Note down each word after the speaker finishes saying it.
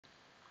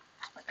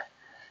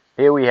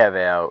Here we have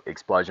our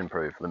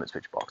explosion-proof limit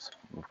switch box.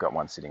 We've got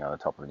one sitting on the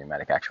top of a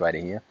pneumatic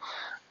actuator here.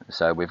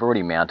 So we've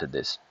already mounted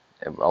this.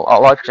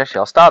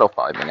 I'll start off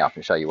by opening up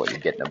and show you what you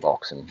get in a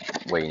box and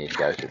where you need to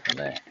go to from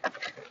there.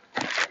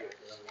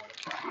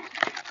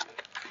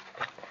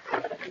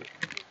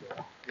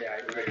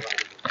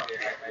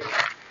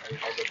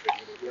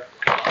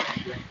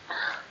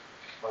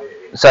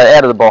 So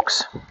out of the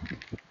box,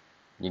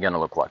 you're going to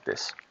look like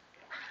this.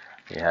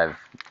 You have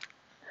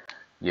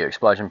your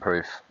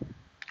explosion-proof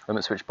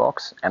limit switch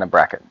box and a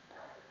bracket.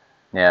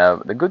 Now,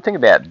 the good thing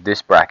about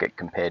this bracket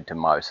compared to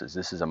most is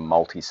this is a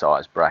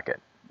multi-size bracket.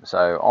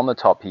 So on the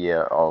top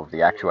here of the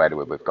actuator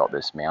where we've got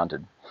this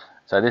mounted,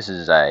 so this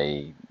is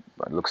it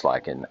looks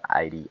like an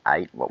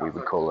 88, what we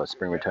would call a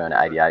spring return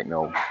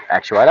 88mm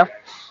actuator,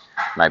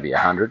 maybe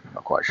 100,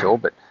 not quite sure,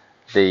 but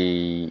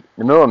the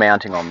Moore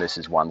mounting on this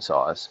is one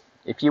size.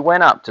 If you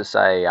went up to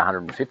say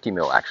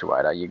 150mm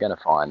actuator, you're going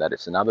to find that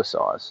it's another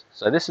size.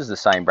 So this is the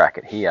same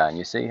bracket here, and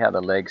you see how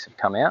the legs have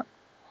come out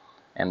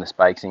and the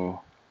spacing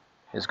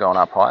has gone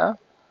up higher.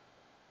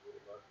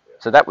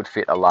 So that would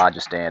fit a larger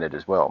standard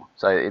as well.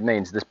 So it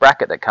means this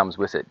bracket that comes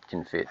with it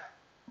can fit,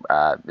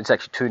 it's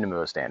actually two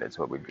Nomura standards,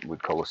 what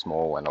we'd call a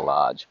small and a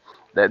large.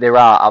 There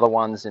are other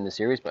ones in the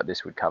series, but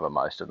this would cover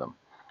most of them.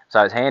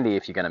 So it's handy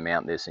if you're going to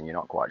mount this and you're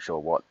not quite sure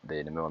what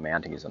the Nomura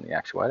mounting is on the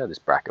actuator, this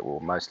bracket will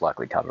most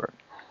likely cover it.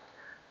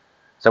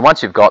 So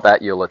once you've got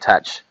that, you'll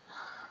attach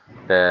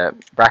the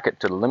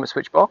bracket to the limit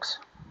switch box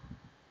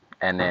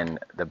and then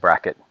the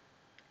bracket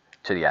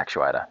to the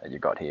actuator that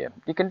you've got here.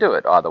 You can do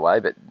it either way,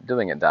 but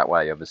doing it that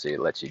way obviously it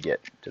lets you get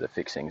to the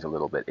fixings a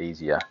little bit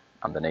easier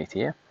underneath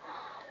here.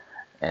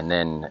 And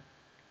then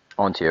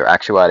onto your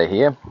actuator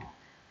here,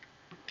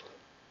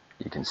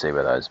 you can see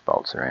where those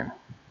bolts are in.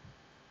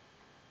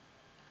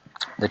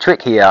 The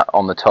trick here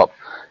on the top,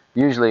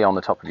 usually on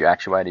the top of your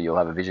actuator you'll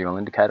have a visual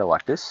indicator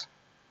like this.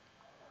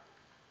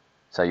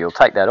 So you'll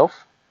take that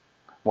off.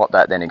 What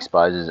that then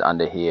exposes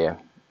under here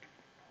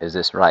is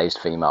this raised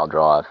female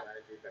drive.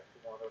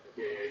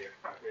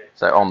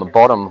 So on the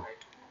bottom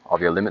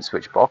of your limit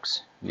switch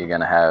box, you're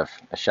going to have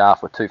a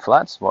shaft with two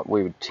flats, what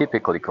we would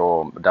typically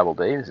call a double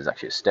D. This is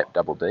actually a step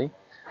double D.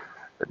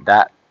 But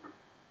that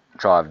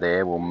drive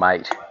there will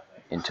mate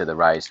into the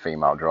raised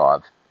female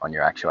drive on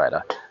your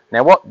actuator.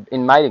 Now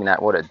in mating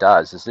that, what it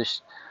does is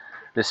this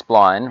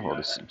spline, or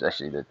this is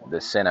actually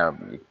the center,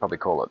 you probably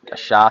call it a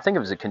shaft. Think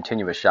of it as a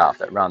continuous shaft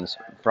that runs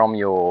from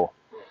your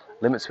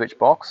limit switch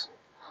box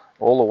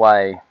all the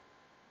way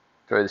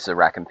through, this is a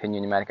rack and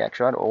pinion pneumatic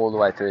actuator, all the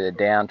way through there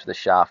down to the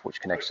shaft which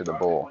connects to the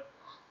bore.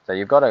 So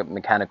you've got a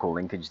mechanical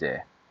linkage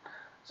there.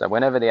 So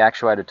whenever the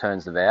actuator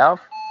turns the valve,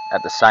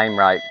 at the same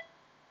rate,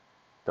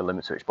 the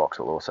limit switch box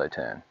will also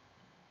turn.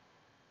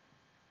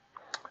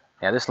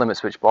 Now this limit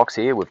switch box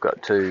here, we've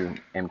got two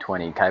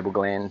M20 cable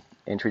gland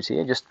entries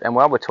here. And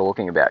while we're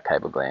talking about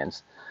cable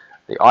glands,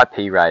 the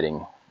IP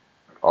rating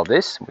of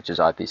this, which is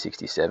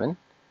IP67,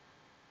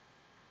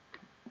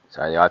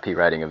 so the IP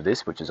rating of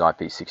this, which is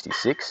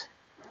IP66,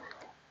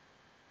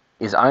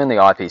 is only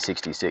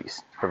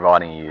IP66,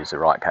 providing you use the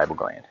right cable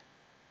gland.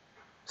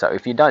 So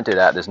if you don't do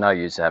that, there's no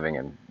use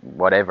having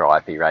whatever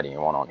IP rating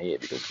you want on here,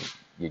 because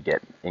you'd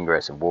get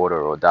ingress of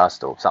water or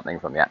dust or something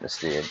from the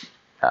atmosphere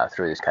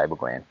through this cable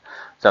gland.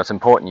 So it's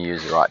important you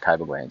use the right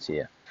cable glands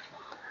here.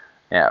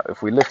 Now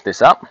if we lift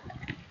this up,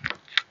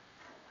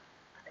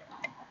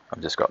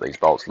 I've just got these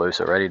bolts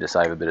loose already to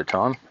save a bit of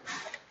time.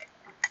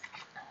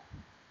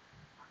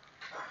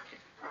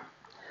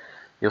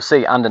 You'll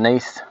see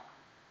underneath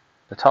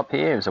the top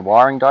here is a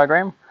wiring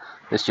diagram.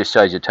 This just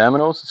shows your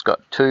terminals. It's got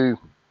two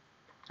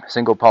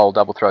single pole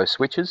double throw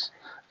switches,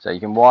 so you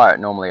can wire it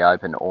normally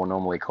open or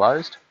normally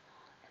closed.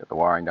 Got the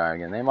wiring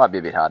diagram there. Might be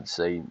a bit hard to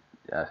see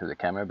through the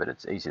camera, but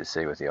it's easy to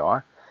see with the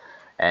eye.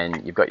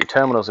 And you've got your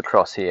terminals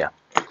across here.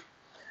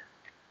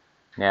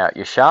 Now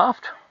your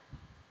shaft,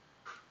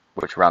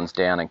 which runs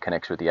down and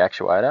connects with the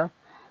actuator,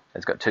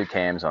 has got two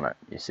cams on it.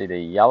 You see the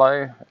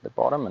yellow at the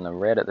bottom and the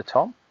red at the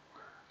top.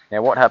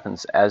 Now what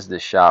happens as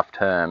this shaft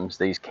turns,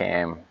 these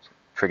cams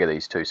trigger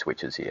these two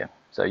switches here.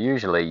 So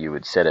usually you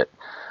would set it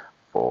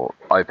for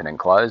open and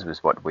close,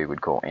 with what we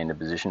would call end of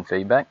position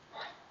feedback.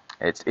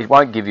 It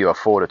won't give you a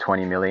 4 to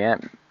 20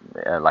 milliamp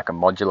like a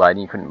modulator.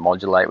 You couldn't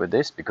modulate with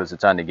this because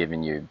it's only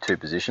giving you two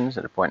positions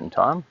at a point in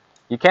time.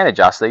 You can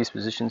adjust these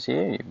positions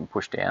here. You can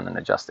push down and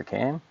adjust the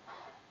cam.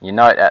 You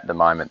note at the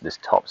moment this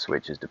top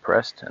switch is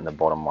depressed and the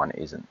bottom one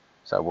isn't.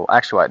 So we'll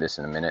actuate this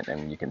in a minute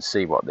and you can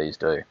see what these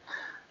do.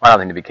 One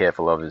other thing to be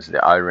careful of is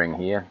the O-ring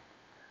here.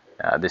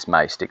 This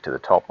may stick to the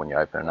top when you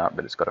open it up,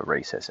 but it's got a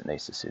recess it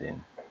needs to sit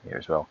in here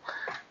as well.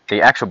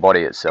 The actual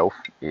body itself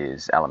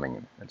is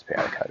aluminium. It's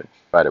powder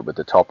coated with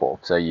the top off,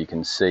 so you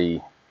can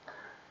see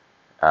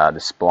the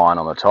spline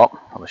on the top,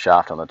 or the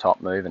shaft on the top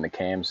move, and the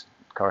cams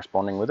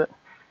corresponding with it.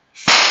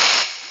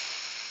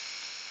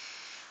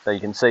 So you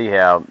can see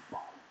how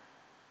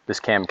this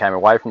cam came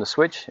away from the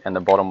switch, and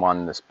the bottom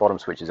one, this bottom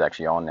switch is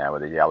actually on now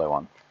with the yellow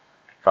one.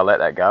 If I let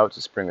that go, it's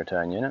a spring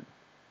return unit.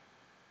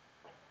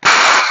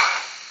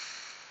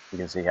 You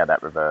can see how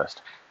that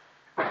reversed.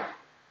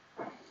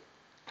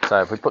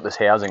 So if we put this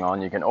housing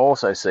on, you can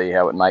also see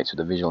how it mates with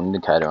the visual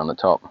indicator on the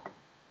top.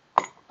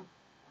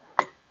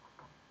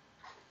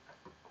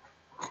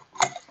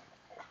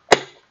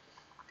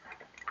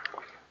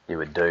 You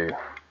would do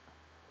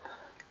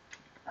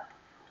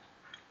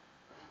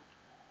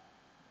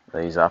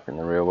these up in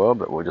the real world,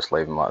 but we'll just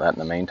leave them like that in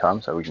the meantime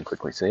so we can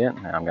quickly see it.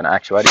 Now I'm going to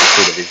actuate it to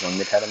see the visual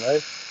indicator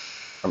move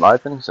from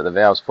open. So the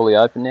valve's fully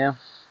open now,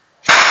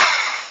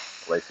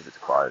 at least if it's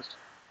closed.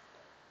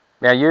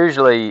 Now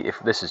usually, if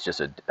this is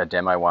just a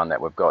demo one that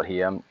we've got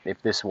here,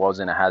 if this was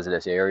in a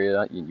hazardous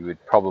area, you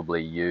would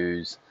probably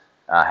use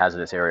a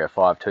hazardous area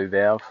 5.2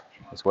 valve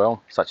as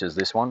well, such as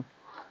this one.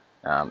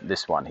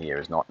 This one here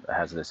is not a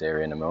hazardous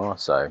area anymore,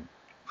 so...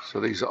 So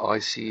these are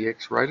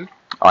ICEX rated?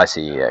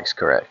 ICEX,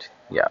 correct,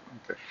 yeah.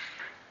 Okay.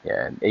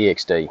 Yeah,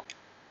 EXD.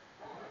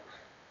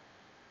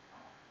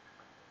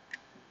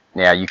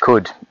 Now you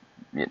could,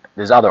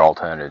 there's other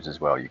alternatives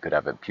as well. You could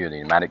have a pure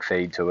pneumatic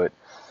feed to it,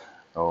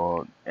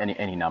 or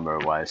any number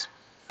of ways.